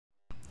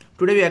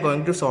Today we are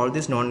going to solve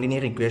this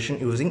nonlinear equation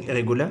using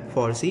regular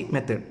falsi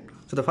method.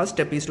 So the first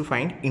step is to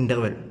find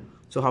interval.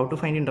 So how to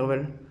find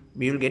interval?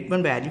 We will get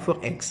one value for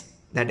x.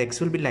 That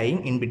x will be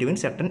lying in between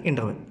certain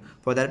interval.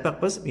 For that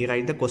purpose, we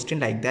write the question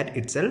like that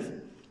itself.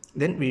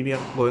 Then we are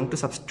going to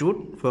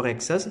substitute for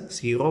x as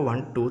 0,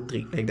 1, 2,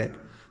 3 like that.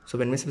 So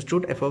when we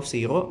substitute f of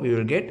 0, we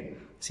will get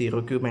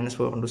 0 cube minus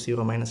 4 into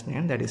 0 minus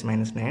 9, that is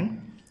minus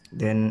 9.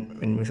 Then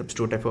when we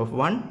substitute f of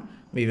 1,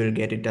 we will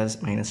get it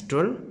as minus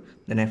 12.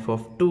 Then f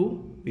of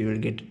 2, we will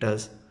get it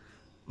as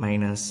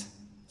minus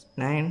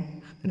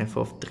 9. Then f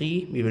of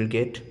 3, we will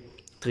get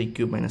 3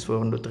 cube minus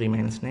 4 into 3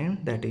 minus 9,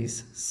 that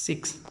is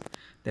 6.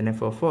 Then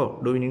f of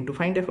 4, do we need to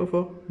find f of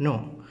 4?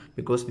 No,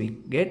 because we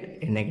get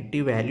a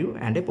negative value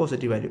and a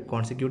positive value,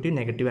 consecutive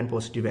negative and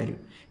positive value.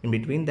 In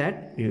between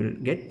that, we will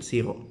get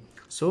 0.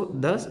 So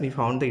thus we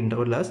found the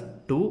interval as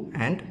 2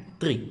 and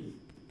 3.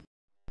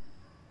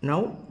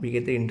 Now we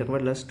get the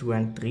interval as 2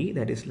 and 3,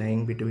 that is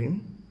lying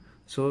between.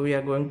 So we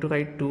are going to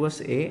write 2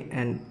 as a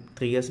and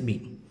 3 as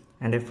b,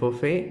 and f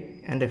of a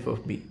and f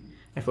of b.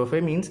 F of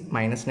a means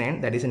minus 9,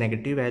 that is a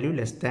negative value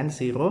less than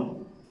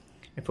 0.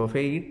 F of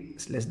a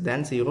is less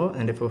than 0,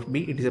 and f of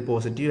b, it is a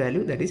positive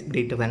value that is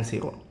greater than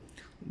 0.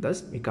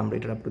 Thus we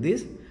completed up to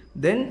this.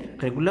 Then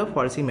regular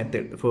falsi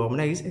method. The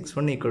formula is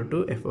x1 equal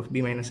to f of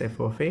b minus f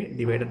of a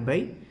divided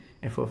by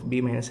f of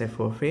b minus f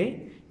of a,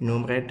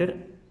 numerator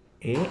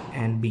a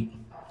and b.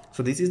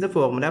 So this is the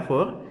formula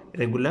for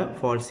regular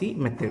falsi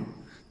method.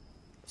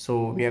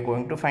 So we are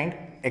going to find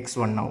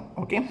x1 now.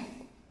 Okay.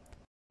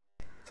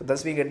 So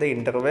thus we get the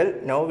interval.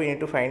 Now we need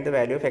to find the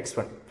value of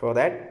x1. For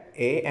that,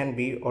 a and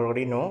b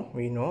already know.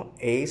 We know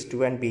a is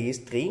 2 and b is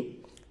 3.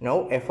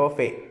 Now f of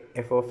a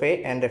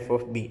and f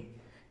of b.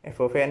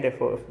 F of a and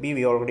f of b,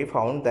 we already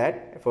found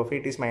that f of a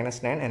it is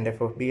minus 9 and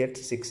f of b at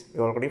 6. We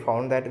already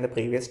found that in the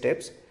previous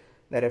steps,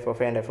 that f of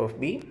a and f of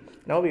b.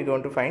 Now we are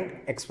going to find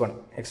x1.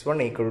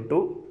 x1 equal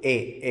to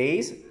a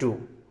is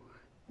 2.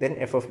 Then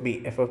f of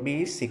b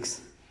is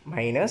 6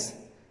 minus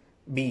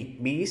b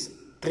is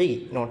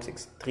 3, not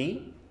 6,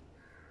 3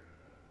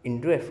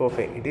 into f of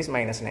a, it is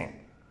minus 9,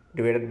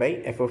 divided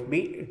by f of b,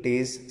 it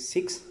is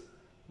 6,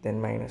 then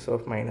minus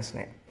of minus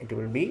 9, it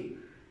will be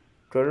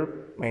 12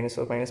 minus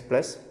of minus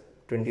plus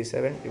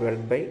 27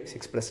 divided by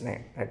 6 plus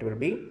 9, that will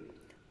be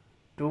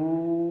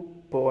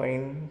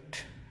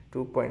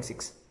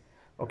 2.6.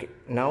 Okay,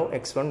 now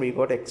x1, we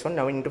got x1.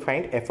 Now we need to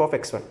find f of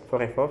x1.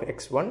 For f of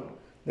x1,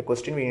 the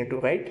question we need to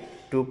write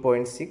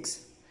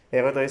 2.6.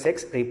 Wherever there is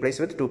x, replace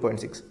with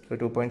 2.6. So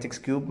 2.6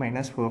 cube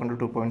minus 4 into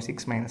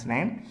 2.6 minus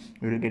 9,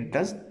 we will get it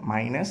as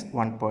minus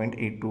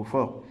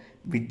 1.824,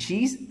 which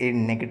is a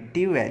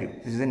negative value.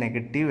 This is a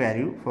negative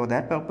value. For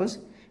that purpose,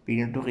 we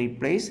need to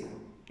replace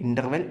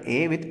interval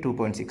a with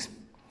 2.6.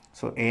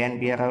 So a and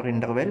b are our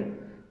interval,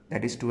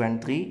 that is 2 and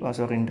 3 was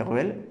our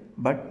interval.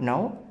 But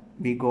now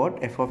we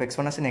got f of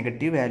x1 as a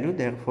negative value,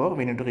 therefore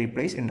we need to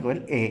replace interval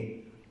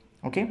a.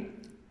 Okay,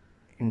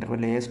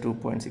 interval a is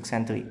 2.6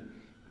 and 3.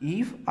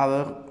 If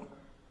our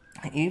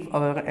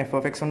f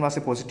of x1 was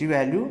a positive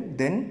value,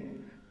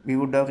 then we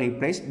would have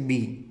replaced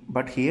b,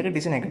 but here it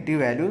is a negative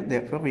value,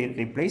 therefore we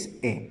replace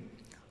a.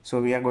 So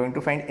we are going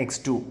to find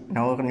x2.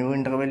 Now our new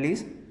interval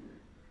is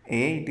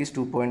a, it is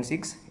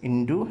 2.6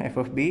 into f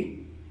of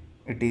b,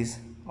 it is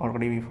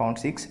already we found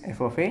 6.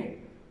 F of a,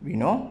 we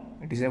know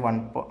it is a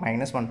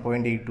minus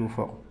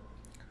 1.824.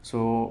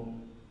 So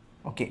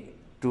okay,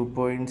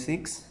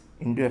 2.6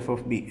 into f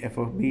of b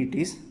it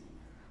is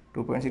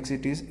 2.6,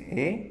 it is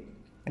a,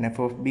 and f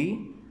of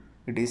b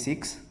it is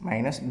 6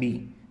 minus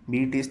b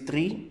it is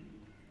 3,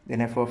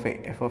 then f of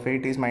a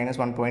it is minus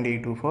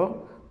 1.824,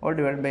 all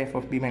divided by f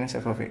of b minus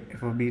f of a.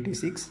 F of b it is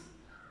 6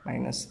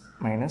 minus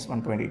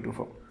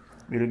 1.824.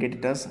 We will get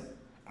it as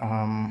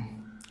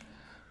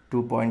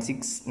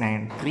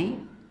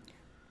 2.693.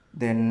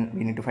 Then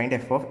we need to find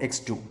f of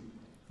x2,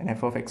 and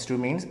f of x2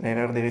 means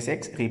wherever there is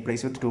x,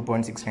 replace with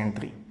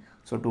 2.693.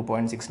 So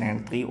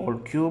 2.693 all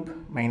cube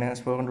minus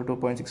 4 into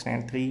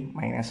 2.693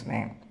 minus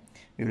 9.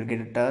 We will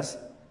get it as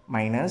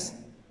minus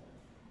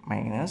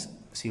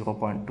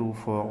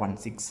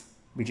 0.2416,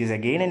 which is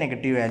again a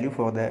negative value.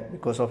 For the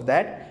because of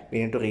that, we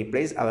need to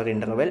replace our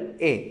interval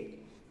a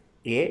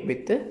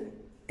with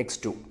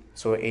x2.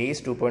 So a is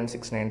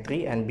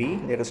 2.693 and b,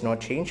 there is no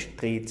change,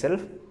 3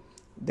 itself.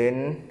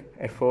 Then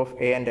f of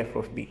a and f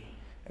of b.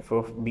 F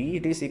of b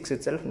it is 6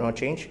 itself, no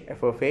change.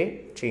 F of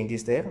a change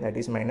is there, that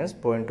is minus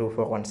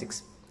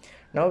 0.2416.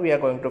 Now we are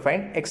going to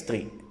find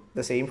x3.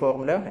 The same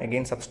formula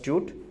again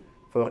substitute.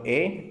 For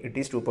a it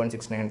is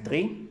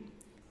 2.693,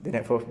 then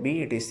f of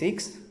b it is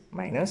 6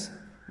 minus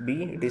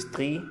b it is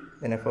 3,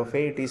 then f of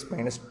a it is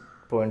minus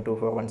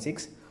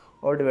 0.2416,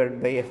 all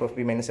divided by f of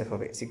b minus f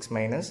of a, 6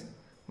 minus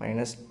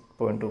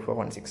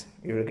 0.2416.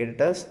 We will get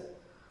it as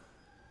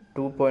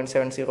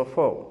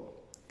 2.704.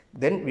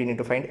 Then we need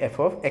to find f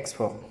of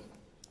x4.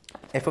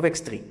 F of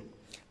x3,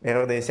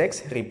 wherever there is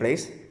x,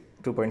 replace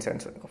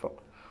 2.704.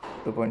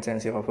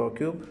 2.704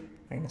 cube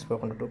minus 4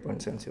 into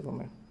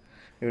 2.704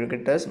 we will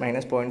get as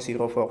minus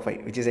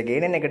 0.045, which is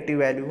again a negative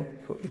value.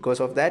 Because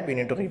of that, we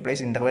need to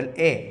replace interval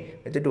A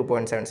with the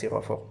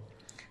 2.704.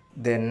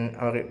 Then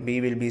our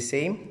B will be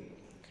same.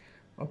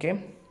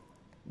 Okay.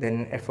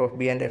 Then f of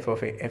B and f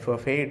of A. F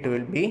of A, it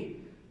will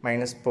be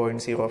minus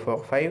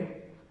 0.045,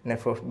 and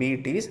f of B,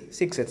 it is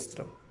 6,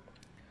 etc.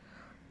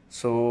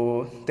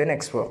 So then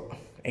x4,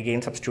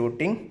 again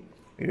substituting,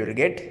 we will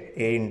get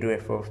A into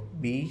f of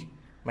B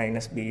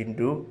minus B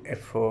into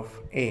f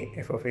of A.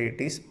 F of A,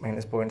 it is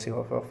minus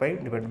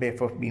 0.045 divided by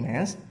f of B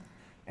minus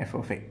f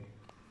of A.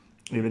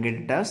 We will get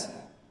it as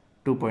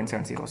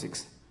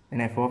 2.706.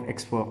 Then f of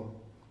x4,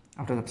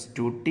 after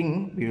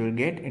substituting, we will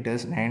get it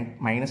as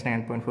minus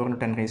 9.4 into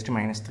 10 raised to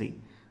minus 3.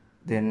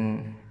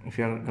 Then if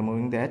you are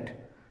removing that,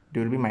 it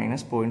will be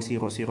minus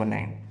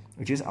 0.009,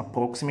 which is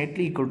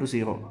approximately equal to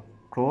 0,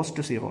 close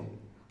to 0.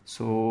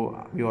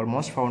 So we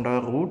almost found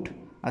our root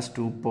as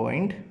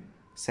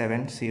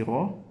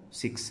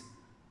 2.706.